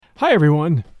Hi,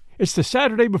 everyone. It's the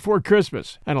Saturday before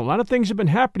Christmas, and a lot of things have been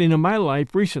happening in my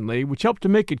life recently which help to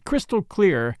make it crystal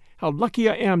clear how lucky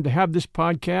I am to have this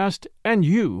podcast and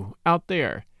you out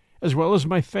there, as well as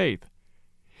my faith.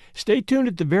 Stay tuned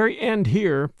at the very end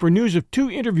here for news of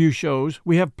 2 interview shows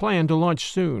we have planned to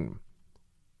launch soon.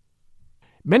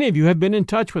 Many of you have been in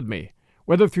touch with me,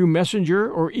 whether through Messenger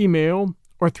or email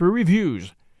or through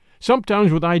reviews,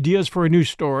 sometimes with ideas for a new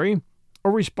story,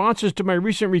 or responses to my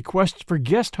recent requests for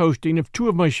guest hosting of 2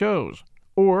 of my shows,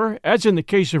 or, as in the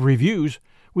case of reviews,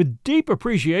 with deep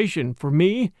appreciation for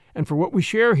me and for what we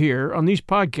share here on these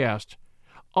podcasts.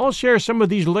 I'll share some of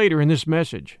these later in this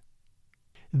message.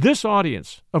 This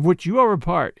audience, of which you are a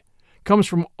part, comes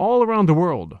from all around the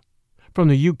world, from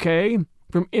the UK,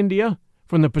 from India,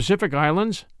 from the Pacific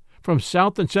Islands, from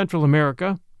South and Central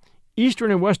America,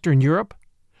 Eastern and Western Europe,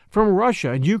 from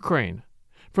Russia and Ukraine,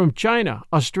 from China,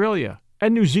 Australia,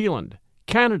 and New Zealand,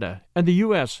 Canada, and the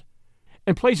U.S.,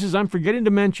 and places I'm forgetting to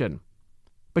mention.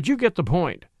 But you get the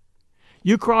point.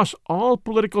 You cross all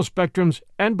political spectrums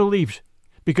and beliefs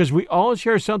because we all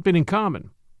share something in common,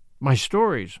 my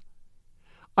stories.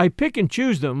 I pick and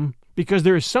choose them because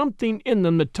there is something in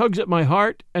them that tugs at my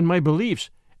heart and my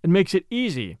beliefs and makes it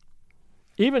easy,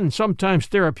 even sometimes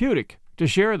therapeutic, to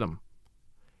share them.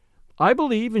 I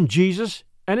believe in Jesus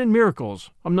and in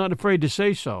miracles. I'm not afraid to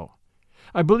say so.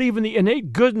 I believe in the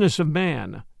innate goodness of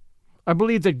man. I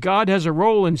believe that God has a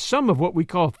role in some of what we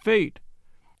call fate.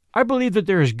 I believe that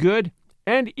there is good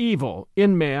and evil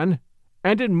in man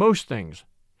and in most things,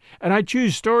 and I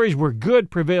choose stories where good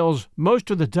prevails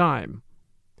most of the time.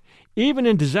 Even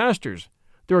in disasters,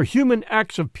 there are human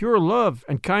acts of pure love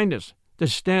and kindness that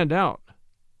stand out.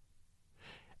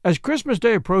 As Christmas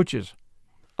Day approaches,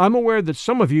 I'm aware that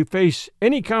some of you face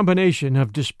any combination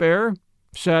of despair,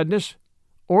 sadness,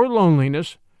 or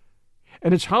loneliness,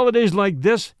 and it's holidays like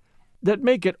this that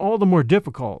make it all the more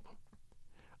difficult.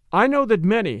 I know that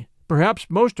many, perhaps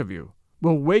most of you,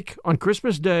 will wake on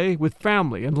Christmas Day with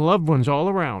family and loved ones all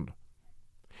around.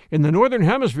 In the Northern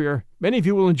Hemisphere, many of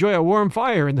you will enjoy a warm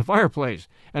fire in the fireplace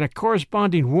and a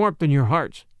corresponding warmth in your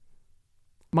hearts.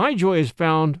 My joy is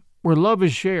found where love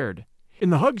is shared, in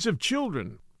the hugs of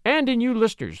children, and in you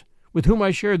listeners, with whom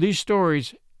I share these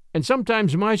stories and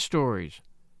sometimes my stories.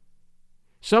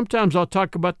 Sometimes I'll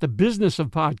talk about the business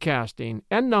of podcasting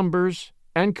and numbers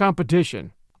and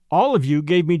competition. All of you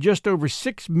gave me just over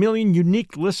 6 million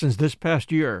unique listens this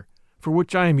past year, for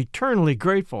which I am eternally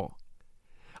grateful.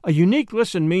 A unique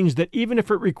listen means that even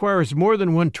if it requires more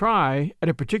than one try at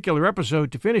a particular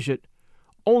episode to finish it,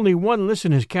 only one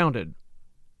listen is counted.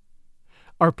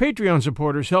 Our Patreon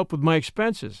supporters help with my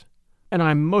expenses, and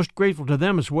I'm most grateful to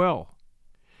them as well.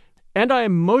 And I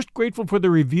am most grateful for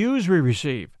the reviews we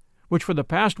receive, which for the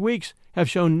past weeks have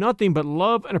shown nothing but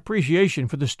love and appreciation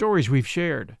for the stories we've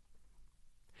shared.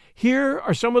 Here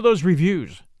are some of those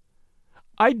reviews.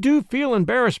 I do feel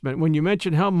embarrassment when you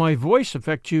mention how my voice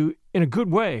affects you in a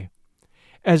good way,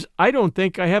 as I don't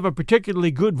think I have a particularly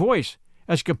good voice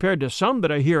as compared to some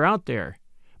that I hear out there,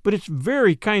 but it's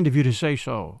very kind of you to say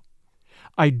so.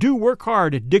 I do work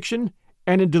hard at diction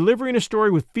and in delivering a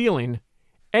story with feeling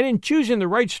and in choosing the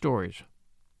right stories.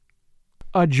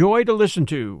 A joy to listen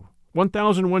to.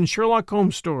 1001 Sherlock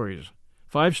Holmes Stories.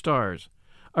 5 stars.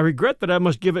 I regret that I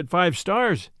must give it 5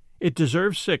 stars. It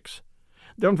deserves 6.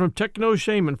 Then from Techno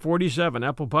Shaman 47,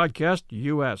 Apple Podcast,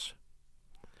 US.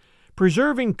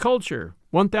 Preserving Culture.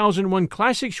 1001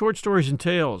 Classic Short Stories and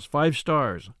Tales. 5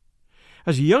 stars.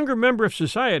 As a younger member of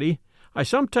society, I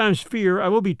sometimes fear I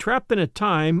will be trapped in a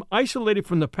time isolated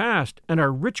from the past and our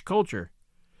rich culture.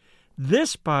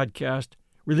 This podcast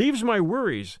relieves my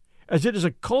worries, as it is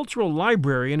a cultural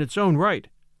library in its own right.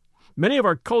 Many of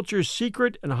our culture's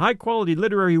secret and high-quality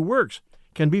literary works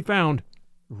can be found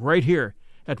right here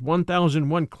at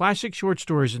 1001 Classic Short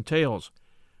Stories and Tales.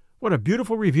 What a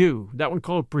beautiful review, that one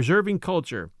called Preserving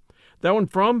Culture. That one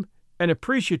from an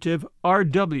appreciative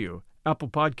R.W., Apple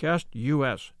Podcast,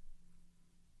 US.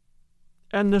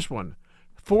 And this one,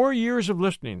 4 years of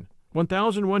listening,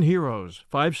 1001 Heroes,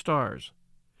 5 stars.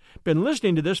 Been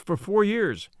listening to this for 4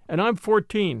 years, and I'm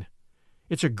 14.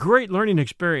 It's a great learning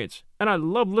experience, and I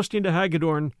love listening to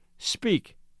Hagedorn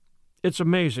speak. It's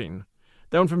amazing.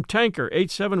 That one from Tanker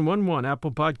 8711,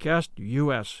 Apple Podcast,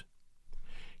 US.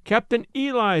 Captain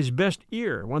Eli's Best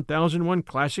Ear, 1001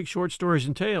 Classic Short Stories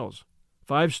and Tales,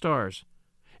 5 stars.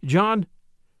 John,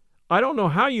 I don't know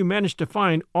how you managed to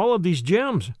find all of these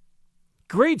gems.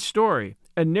 Great story,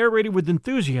 and narrated with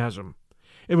enthusiasm.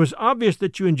 It was obvious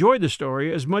that you enjoyed the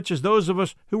story as much as those of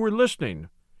us who were listening.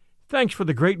 Thanks for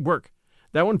the great work.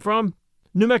 That one from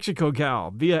New Mexico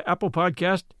Gal via Apple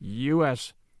Podcast,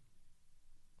 US.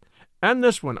 And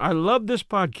this one, I love this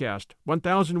podcast,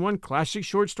 1001 Classic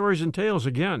Short Stories and Tales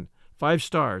again, 5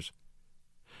 stars.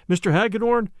 Mr.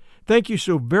 Hagedorn, thank you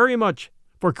so very much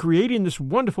for creating this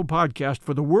wonderful podcast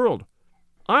for the world.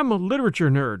 I'm a literature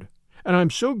nerd, and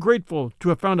I'm so grateful to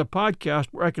have found a podcast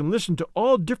where I can listen to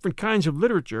all different kinds of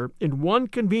literature in one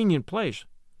convenient place.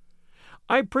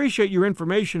 I appreciate your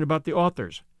information about the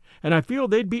authors, and I feel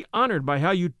they'd be honored by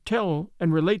how you tell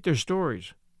and relate their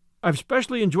stories. I've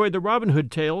especially enjoyed the Robin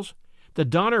Hood tales, the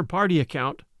Donner Party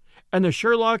account, and the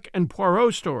Sherlock and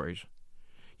Poirot stories.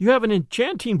 You have an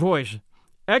enchanting voice,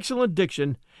 excellent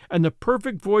diction, and the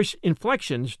perfect voice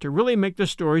inflections to really make the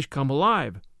stories come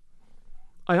alive.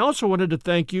 I also wanted to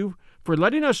thank you for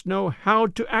letting us know how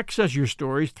to access your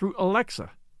stories through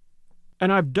Alexa.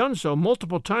 And I've done so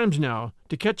multiple times now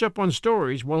to catch up on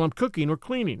stories while I'm cooking or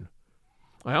cleaning.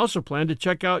 I also plan to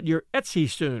check out your Etsy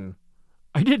soon.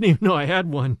 I didn't even know I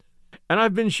had one. And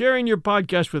I've been sharing your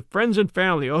podcast with friends and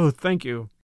family. Oh, thank you.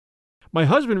 My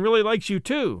husband really likes you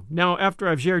too, now after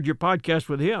I've shared your podcast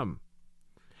with him.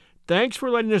 Thanks for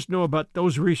letting us know about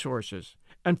those resources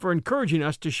and for encouraging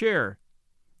us to share.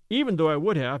 Even though I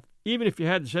would have, even if you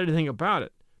hadn't said anything about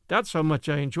it. That's how much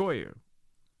I enjoy you.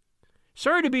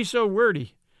 Sorry to be so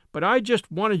wordy, but I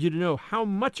just wanted you to know how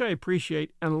much I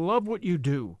appreciate and love what you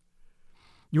do.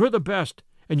 You're the best,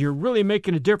 and you're really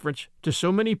making a difference to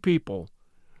so many people.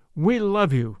 We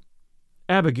love you.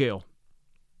 Abigail.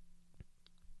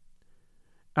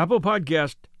 Apple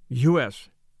Podcast, U.S.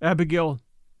 Abigail,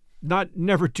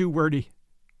 never too wordy.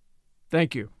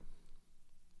 Thank you.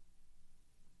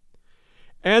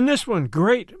 And this one,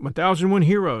 great, 1001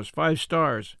 Heroes, 5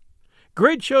 stars.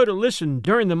 Great show to listen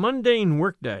during the mundane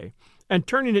workday and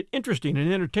turning it interesting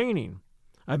and entertaining.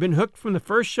 I've been hooked from the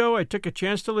first show I took a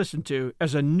chance to listen to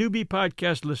as a newbie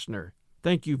podcast listener.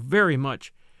 Thank you very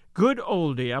much. Good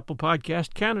oldie Apple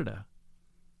Podcast Canada.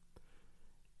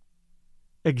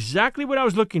 Exactly what I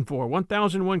was looking for,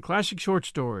 1001 Classic Short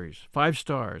Stories, 5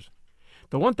 stars.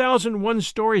 The 1001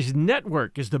 Stories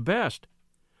Network is the best.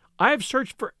 I have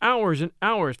searched for hours and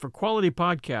hours for quality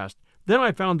podcasts. Then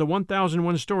I found the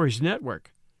 1001 Stories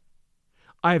Network.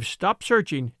 I have stopped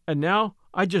searching, and now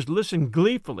I just listen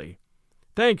gleefully.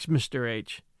 Thanks, Mr.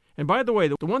 H. And by the way,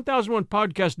 the 1001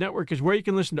 Podcast Network is where you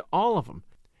can listen to all of them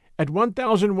at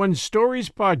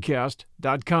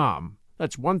 1001storiespodcast.com.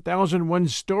 That's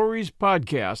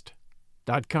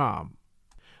 1001storiespodcast.com.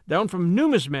 Down from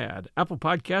Numismad, Apple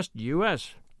Podcast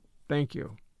US. Thank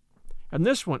you. And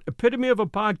this one, Epitome of a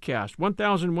Podcast,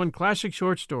 1001 Classic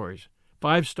Short Stories,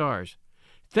 5 stars.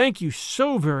 Thank you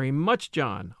so very much,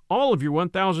 John. All of your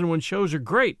 1001 shows are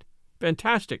great.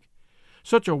 Fantastic.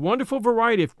 Such a wonderful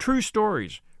variety of true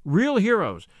stories, real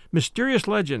heroes, mysterious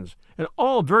legends, and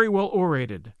all very well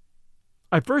orated.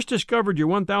 I first discovered your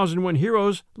 1001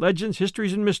 Heroes, Legends,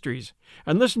 Histories, and Mysteries,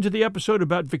 and listened to the episode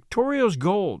about Victorio's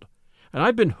Gold, and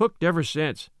I've been hooked ever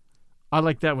since. I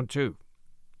like that one too.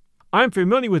 I'm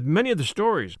familiar with many of the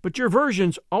stories, but your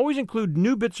versions always include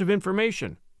new bits of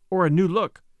information or a new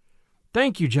look.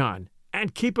 Thank you, John,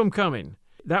 and keep them coming.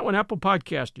 That one, Apple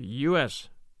Podcast, US.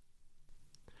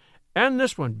 And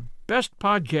this one, Best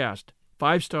Podcast,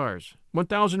 5 stars,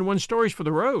 1001 Stories for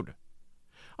the Road.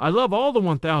 I love all the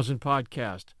 1000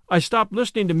 podcasts. I stopped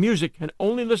listening to music and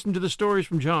only listen to the stories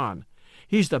from John.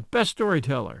 He's the best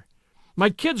storyteller. My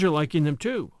kids are liking them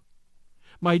too.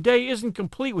 My day isn't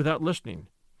complete without listening.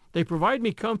 They provide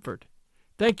me comfort.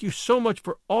 Thank you so much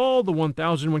for all the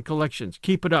 1001 collections.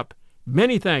 Keep it up.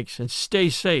 Many thanks and stay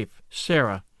safe,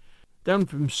 Sarah. Down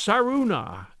from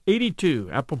Saruna, 82,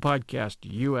 Apple Podcast,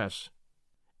 US.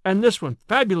 And this one,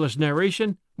 fabulous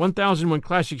narration, 1001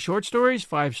 Classic Short Stories,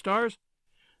 5 stars.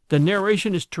 The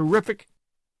narration is terrific.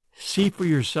 See for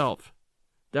yourself.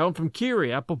 Down from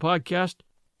Kiri, Apple Podcast,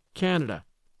 Canada.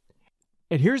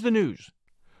 And here's the news.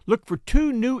 Look for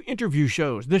 2 new interview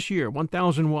shows this year,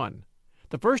 1001.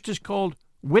 The first is called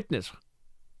Witness.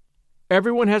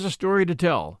 Everyone has a story to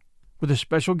tell, with a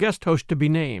special guest host to be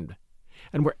named.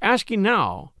 And we're asking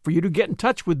now for you to get in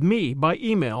touch with me by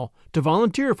email to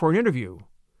volunteer for an interview.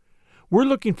 We're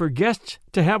looking for guests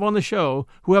to have on the show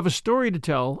who have a story to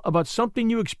tell about something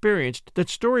you experienced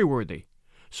that's story-worthy.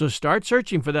 So start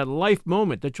searching for that life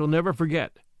moment that you'll never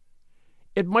forget.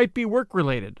 It might be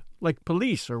work-related, like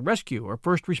police or rescue or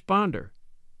first responder,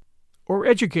 or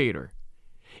educator.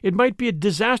 It might be a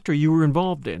disaster you were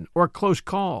involved in, or a close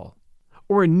call,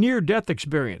 or a near-death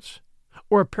experience,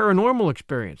 or a paranormal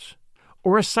experience,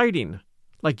 or a sighting,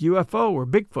 like UFO or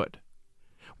Bigfoot.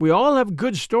 We all have a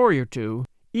good story or two.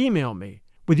 Email me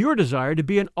with your desire to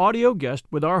be an audio guest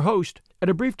with our host and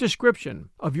a brief description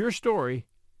of your story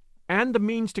and the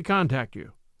means to contact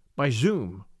you by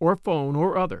Zoom or phone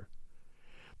or other.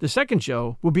 The second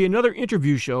show will be another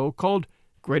interview show called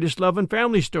Greatest Love and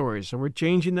Family Stories, and we're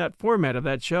changing that format of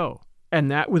that show,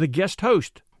 and that with a guest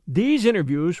host. These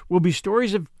interviews will be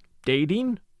stories of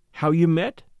dating, how you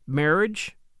met,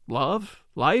 marriage, love,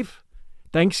 life,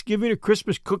 Thanksgiving or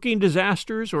Christmas cooking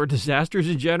disasters or disasters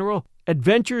in general,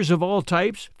 adventures of all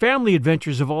types, family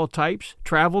adventures of all types,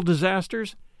 travel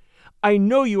disasters. I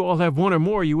know you all have one or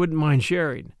more you wouldn't mind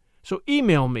sharing. So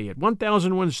email me at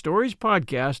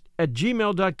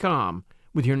 1001storiespodcast@gmail.com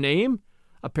with your name,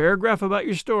 a paragraph about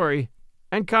your story,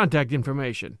 and contact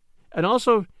information. And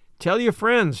also tell your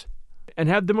friends and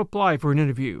have them apply for an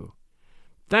interview.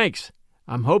 Thanks.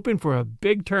 I'm hoping for a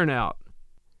big turnout.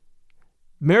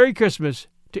 Merry Christmas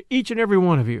to each and every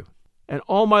one of you, and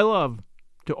all my love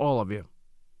to all of you.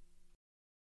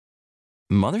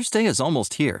 Mother's Day is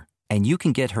almost here, and you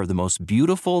can get her the most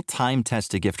beautiful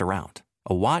time-tested gift around,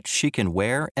 a watch she can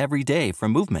wear every day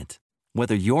from Movement.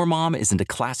 Whether your mom is into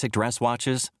classic dress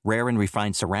watches, rare and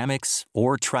refined ceramics,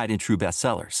 or tried-and-true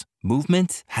bestsellers,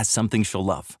 Movement has something she'll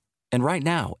love. And right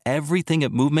now, everything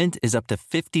at Movement is up to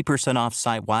 50% off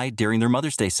site-wide during their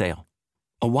Mother's Day sale.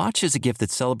 A watch is a gift that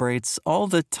celebrates all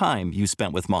the time you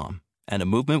spent with mom, and a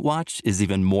Movement watch is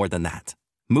even more than that.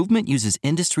 Movement uses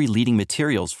industry-leading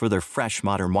materials for their fresh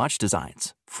modern watch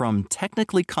designs, from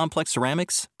technically complex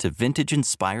ceramics to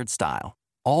vintage-inspired style,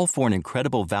 all for an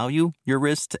incredible value your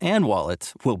wrist and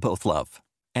wallet will both love.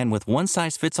 And with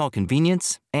one-size-fits-all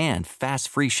convenience and fast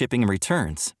free shipping and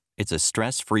returns, it's a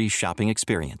stress-free shopping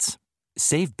experience.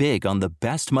 Save big on the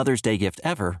best Mother's Day gift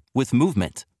ever with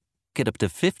Movement. Get up to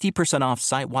 50% off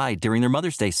site-wide during their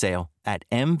Mother's Day sale at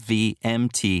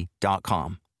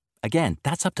mvmt.com. Again,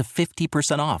 that's up to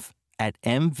 50% off at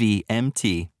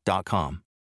mvmt.com.